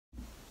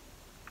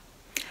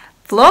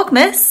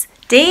Vlogmas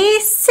day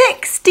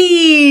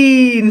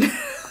 16.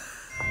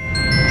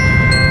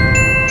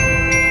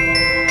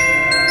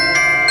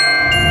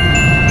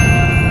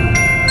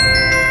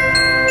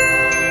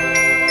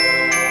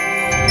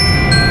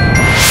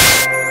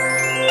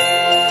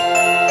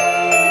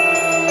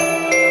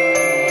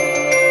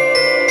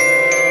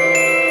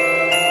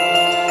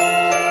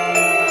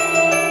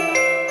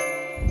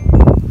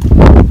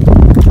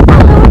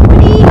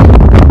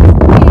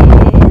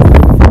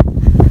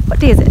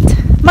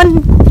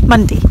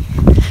 Monday.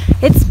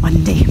 It's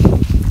Monday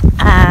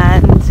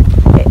and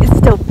it is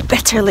still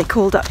bitterly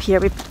cold up here.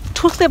 We've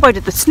totally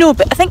avoided the snow,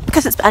 but I think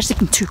because it's actually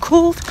been too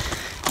cold,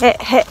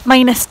 it hit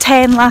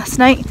 -10 last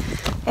night,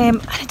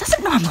 and it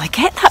doesn't normally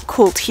get that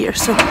cold here,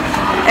 so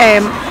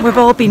we've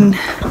all been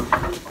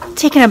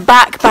taken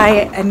aback by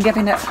it and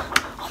giving it,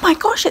 oh my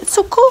gosh, it's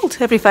so cold,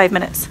 every 5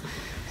 minutes.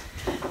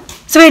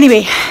 So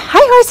anyway,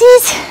 hi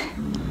horsies!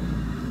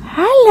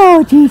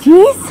 Hello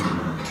Gigi's!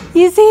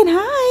 You saying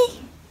hi?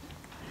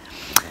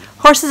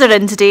 Horses are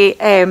in today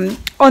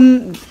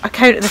on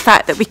account of the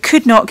fact that we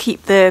could not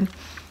keep the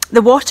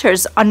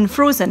waters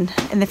unfrozen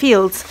in the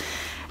fields,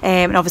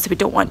 and obviously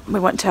we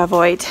want to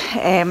avoid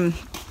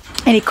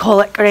any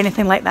colic or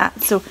anything like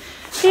that. So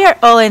they are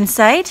all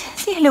inside.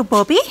 Say hello,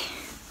 Bobby.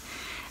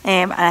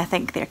 And I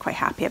think they're quite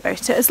happy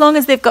about it as long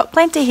as they've got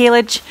plenty of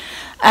haylage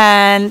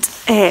and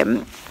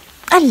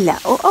hello.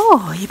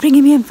 Oh, you're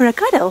bringing me in for a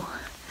cuddle.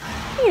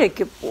 You're a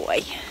good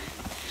boy.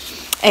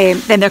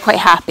 Then they're quite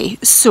happy.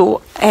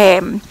 So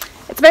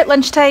it's about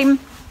lunchtime.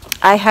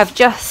 I have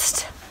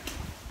just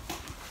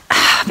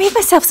made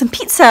myself some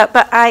pizza,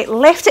 but I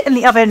left it in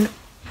the oven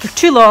for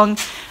too long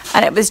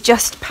and it was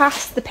just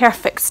past the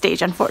perfect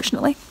stage,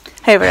 unfortunately.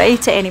 However, I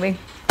ate it anyway.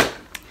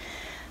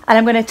 And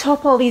I'm going to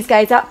top all these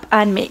guys up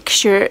and make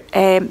sure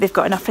they've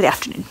got enough for the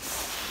afternoon.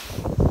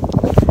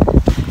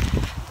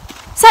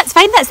 So that's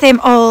fine, that's them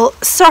all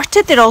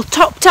sorted, they're all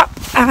topped up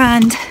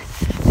and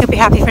they'll be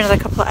happy for another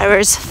couple of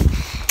hours.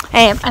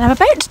 And I'm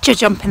about to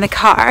jump in the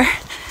car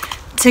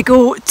to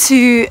go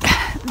to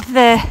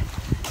the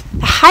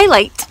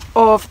highlight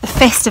of the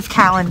festive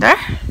calendar,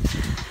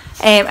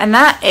 and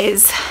that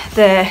is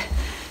the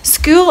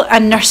school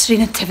and nursery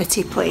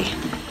nativity play.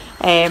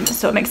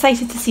 So I'm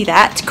excited to see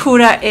that.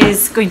 Cora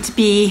is going to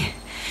be,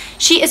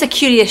 she is a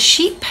curious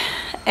sheep.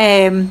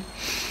 I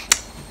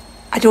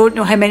don't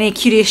know how many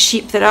curious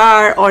sheep there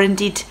are, or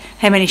indeed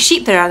how many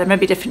sheep there are. There may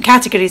be different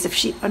categories of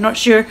sheep, I'm not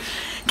sure.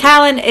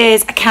 Callan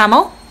is a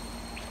camel,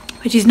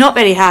 which he's not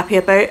very happy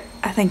about,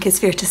 I think is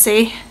fair to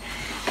say.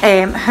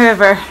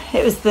 However,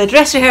 it was the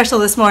dress rehearsal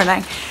this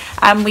morning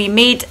and we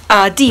made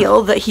a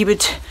deal that he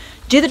would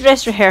do the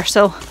dress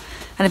rehearsal,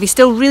 and if he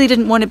still really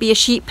didn't want to be a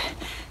sheep,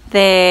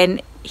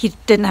 then he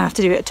didn't have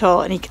to do it at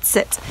all and he could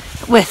sit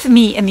with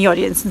me in the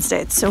audience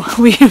instead. So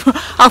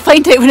I'll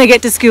find out when I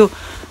get to school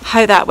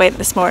how that went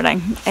this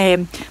morning.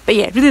 But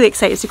yeah, really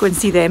excited to go and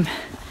see them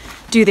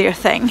do their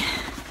thing.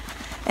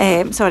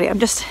 Sorry, I'm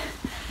just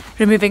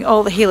removing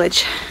all the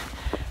haylage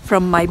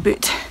from my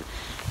boot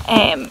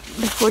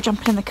before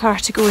jumping in the car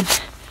to go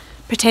and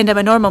pretend I'm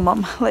a normal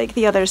mum like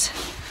the others.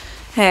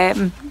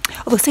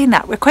 Although saying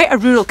that, we're quite a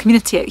rural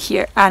community out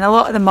here and a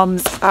lot of the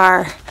mums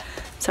are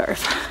sort of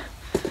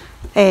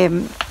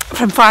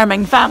from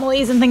farming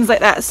families and things like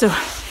that, so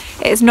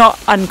it's not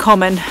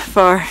uncommon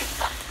for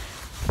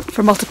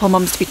multiple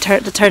mums to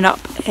turn up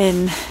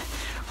in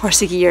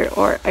horsey gear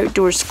or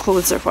outdoors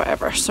clothes or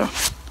whatever, so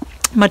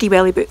muddy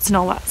welly boots and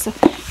all that, so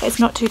it's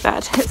not too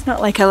bad. It's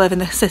not like I live in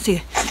the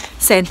city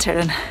centre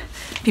and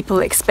people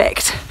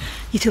expect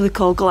you to look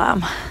all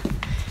glam.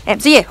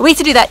 So yeah, a way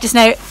to do that just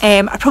now.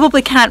 I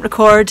probably can't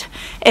record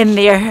in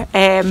there,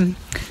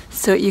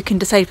 so you can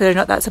decide whether or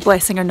not that's a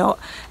blessing or not,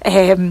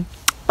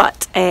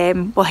 but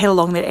we'll head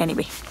along there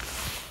anyway.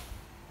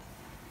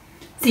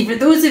 See, for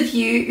those of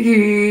you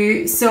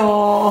who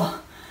saw,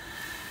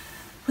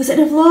 was it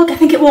in a vlog? I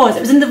think it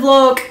was in the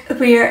vlog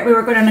where we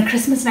were going on a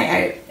Christmas night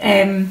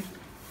out.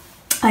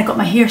 I got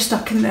my hair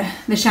stuck in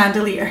the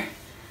chandelier.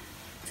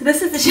 So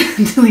this is the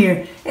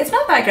chandelier. It's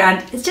not that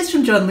grand, it's just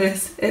from John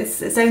Lewis. It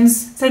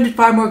sounded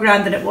far more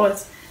grand than it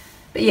was.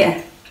 But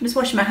yeah, I'm just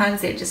washing my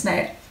hands there just now.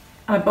 And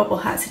my bubble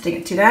hat's hitting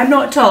it too. Now I'm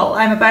not tall,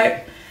 I'm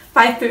about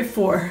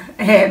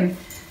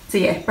 5'4". So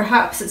yeah,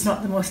 perhaps it's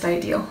not the most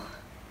ideal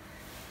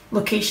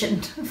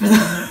location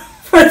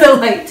for the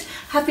light.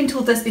 I've been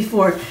told this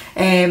before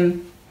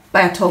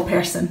by a tall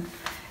person,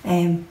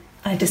 and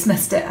I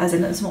dismissed it as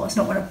in it's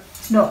not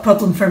a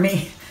problem for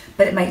me,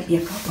 but it might be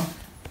a problem.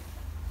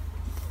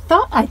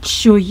 Thought I'd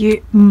show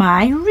you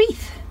my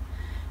wreath.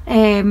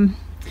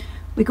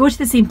 We go to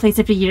the same place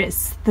every year.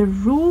 It's the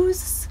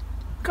Rose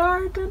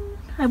Garden,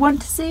 I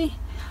want to say,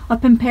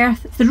 up in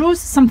Perth. It's the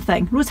Rose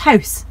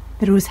House.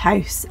 The Rose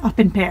House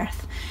up in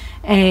Perth.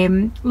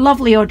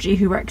 Lovely Audrey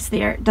who works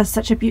there does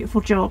such a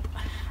beautiful job.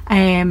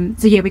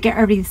 So yeah, we get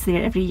our wreaths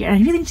there every year, and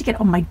I really need to get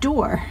it on my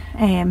door.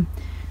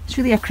 It's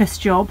really a Chris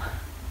job.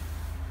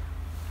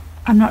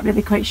 I'm not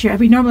really quite sure.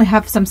 We normally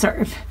have some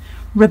sort of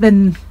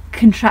ribbon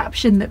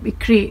contraption that we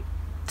create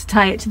to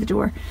tie it to the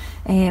door,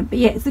 but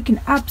yeah, it's looking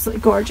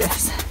absolutely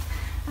gorgeous.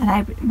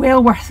 and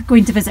well worth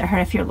going to visit her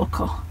if you're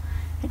local.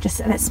 And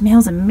it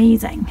smells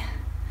amazing.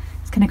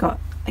 It's kind of got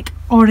like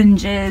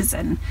oranges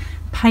and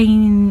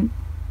pine,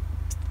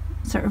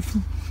 sort of,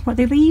 what are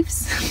they,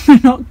 leaves? They're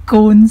not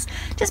cones,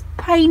 just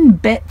pine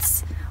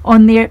bits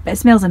on there, but it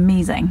smells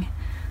amazing.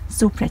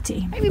 So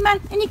pretty. Right, wee man,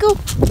 in you go.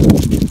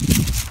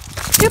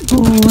 Good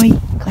boy.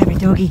 Clever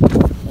doggy.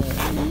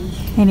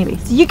 Anyway,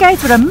 so you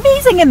guys were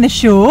amazing in the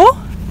show.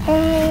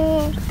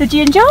 Did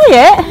you enjoy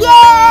it?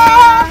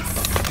 Yes!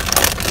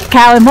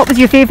 Callum, what was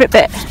your favourite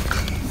bit?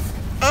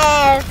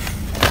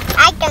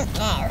 I don't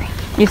know.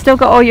 You've still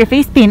got all your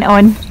face paint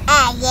on.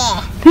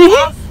 Yeah.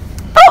 Oh,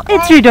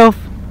 it's Rudolph.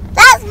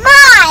 That's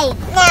mine!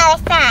 No,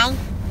 it's mine.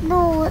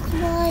 No, it's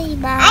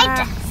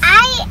mine.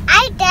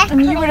 I decorated.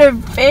 And you were a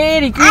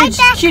very good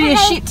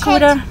curious sheep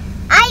coder.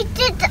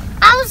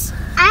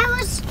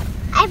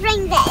 I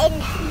bring that in.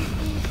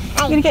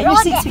 You're going to get in your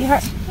seat,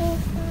 sweetheart.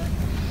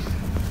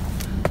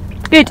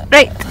 Good,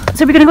 right.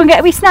 So we're going to go and get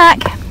a wee snack.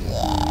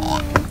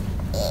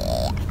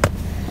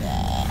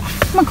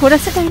 Come on, Cora,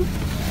 sit down.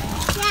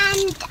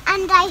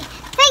 And I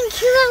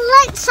think you will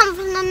like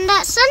something and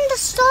that's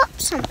understop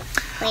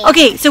something.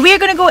 Okay, so we're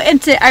going to go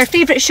into our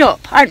favourite shop,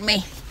 aren't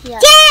we? Yeah,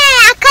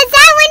 because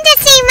I want to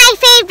see my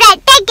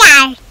favourite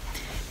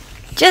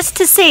bigger. Just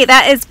to say,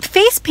 that is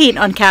face paint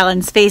on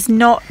Callan's face,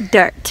 not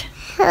dirt.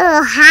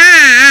 Oh,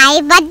 hi,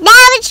 but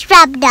now it's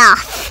rubbed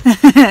off.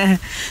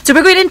 So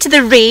we're going into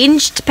the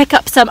range to pick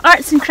up some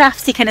arts and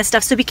craftsy kind of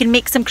stuff so we can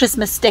make some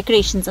Christmas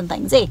decorations and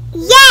things, eh?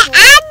 Yeah,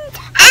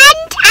 and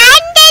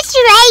it's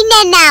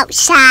raining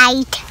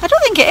outside. I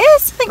don't think it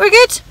is. I think we're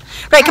good.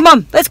 Right, come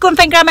on, let's go and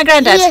find Grandma and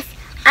Grandad. Yes.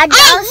 It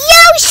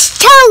used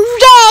to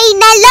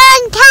rain a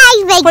long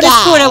time ago. What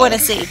does Cora want to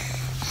see?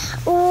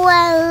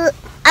 Well,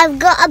 I've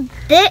got a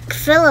book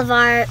full of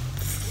art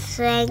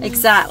things.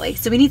 Exactly.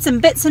 So we need some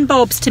bits and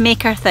bobs to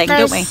make our thing,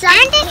 don't we?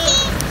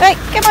 Right,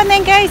 come on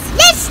then, guys.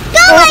 Let's go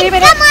Oh, and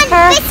come on,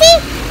 Betty.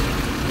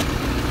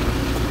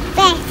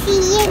 Betty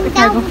in the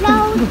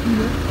road.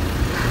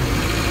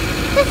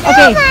 The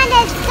snowman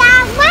is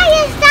down. Why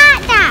is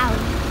that down?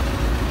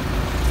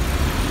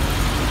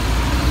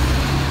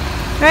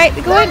 Right,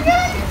 we're going.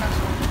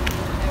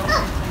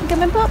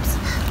 Come on, Pops.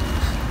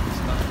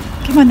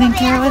 Come on then,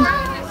 Carolyn.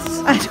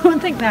 I don't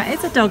think that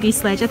is a doggy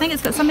sledge. I think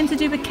it's got something to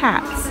do with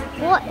cats.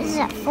 What is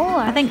it for?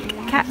 I think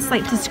cats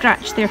like to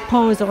scratch their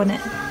paws on it.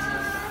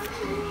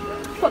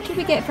 What can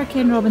we get for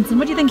Ken Robinson?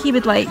 What do you think he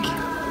would like? I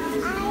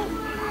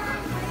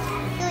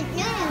don't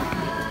know.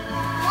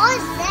 What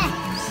is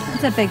this?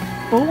 It's a big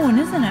bone,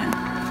 isn't it?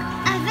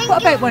 I think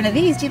What about one of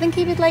these? Do you think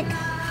he would like?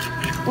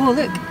 Oh,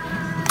 look.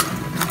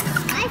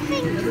 I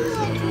think he would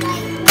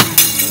like.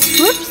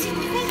 Whoops. I think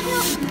he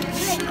would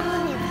like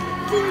one of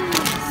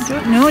these.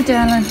 Don't know,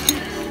 darling.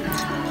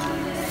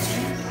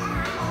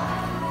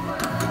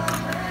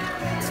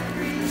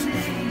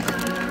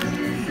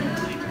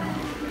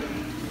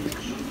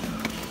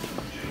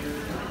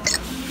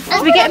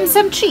 We get him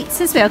some treats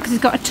as well because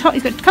he's got a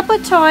couple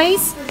of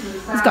toys.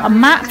 He's got a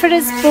mat for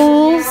his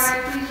bowls.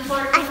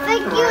 I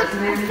think you would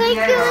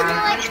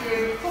like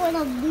one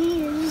of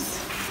these.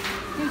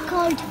 They're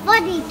called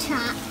funny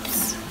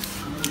chaps.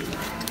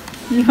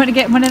 You want to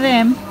get one of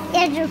them?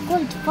 Yeah, they're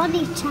called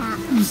funny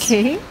chaps.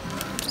 Okay.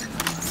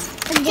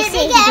 And did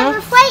he get him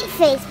a white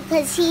face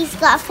because he's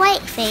got a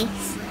white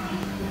face?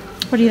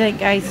 What do you think,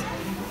 guys?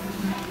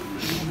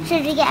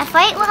 Should we get a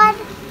white one?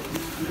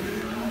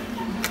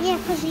 Yeah,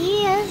 because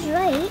he is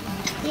right.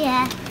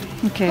 Yeah.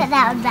 Okay. Put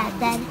that one back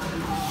then.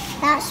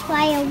 That's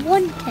why I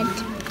wanted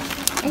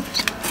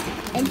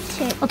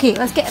it. Okay,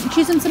 let's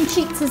choose him some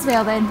treats as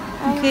well then.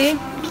 Okay.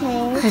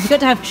 Okay. Because you've got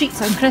to have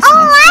treats on Christmas.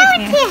 Oh, I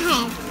don't want you? to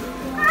have.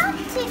 I want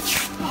to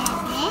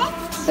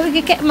have it. So we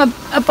could get him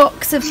a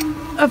box of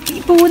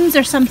bones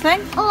or something.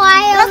 Oh,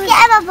 I'll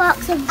get him a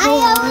box of bones. I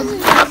always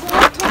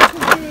wanted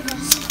to do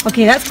this.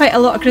 Okay, that's quite a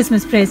lot of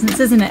Christmas presents,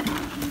 isn't it?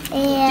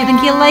 Yeah. Do you think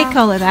he'll like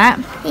all of that?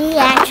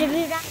 Yeah, should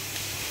we?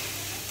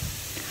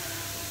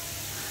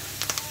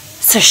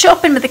 So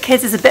shopping with the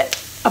kids is a bit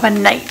of a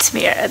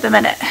nightmare at the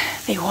minute.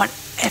 They want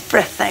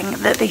everything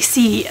that they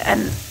see,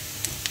 and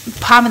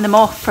palming them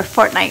off for a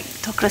fortnight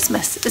till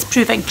Christmas is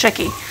proving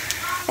tricky.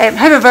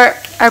 However,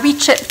 our wee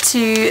trip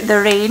to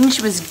the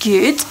range was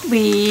good.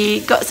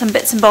 We got some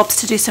bits and bobs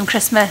to do some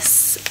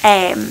Christmas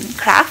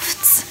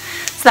crafts,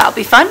 so that'll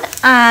be fun.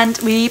 And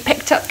we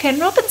picked up Ken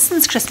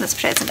Robinson's Christmas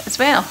present as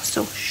well.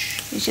 So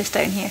he's just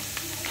down here.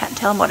 Can't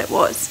tell him what it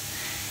was,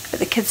 but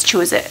the kids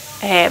chose it,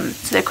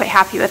 so they're quite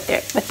happy with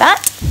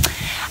that.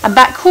 I'm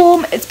back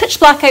home. It's pitch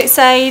black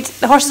outside.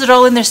 The horses are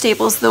all in their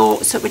stables though,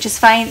 which is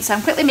fine. So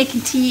I'm quickly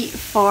making tea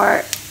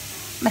for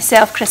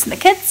myself, Chris and the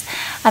kids,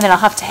 and then I'll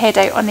have to head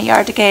out on the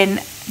yard again,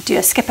 do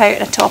a skip out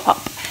and a top up.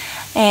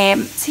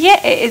 So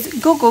yeah, it is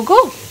go, go,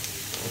 go.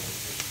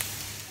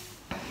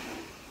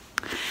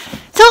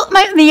 So I'm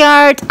out in the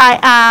yard. I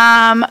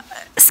am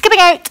skipping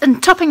out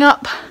and topping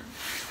up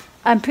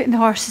and putting the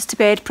horses to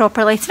bed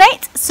properly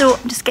tonight, so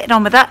I'm just getting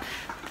on with that.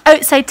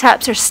 Outside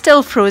taps are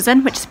still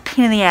frozen, which is a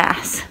pain in the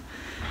ass.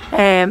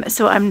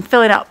 So I'm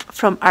filling up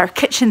from our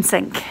kitchen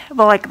sink,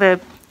 well, like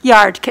the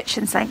yard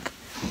kitchen sink,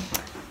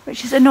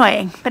 which is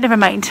annoying, but never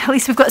mind, at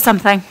least we've got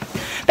something.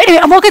 But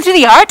anyway, I'm walking through the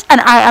yard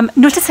and I am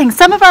noticing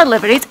some of our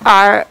liveries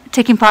are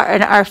taking part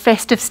in our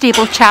festive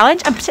stable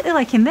challenge. I'm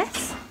particularly liking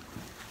this.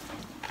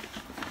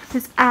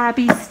 This is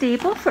Abby's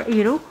stable for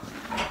Aero.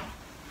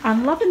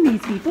 I'm loving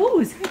these wee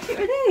bows. How cute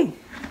are they?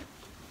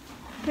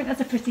 I think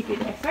that's a pretty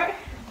good effort.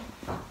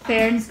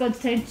 Fern's gone to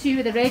town too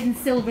with a red and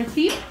silver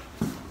theme.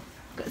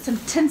 Got some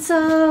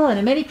tinsel and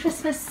a Merry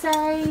Christmas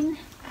sign.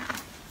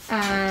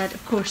 And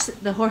of course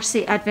the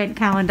horsey advent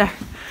calendar.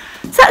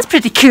 So that's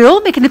pretty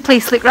cool, making the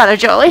place look rather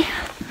jolly.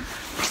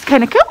 Which is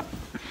kind of cool.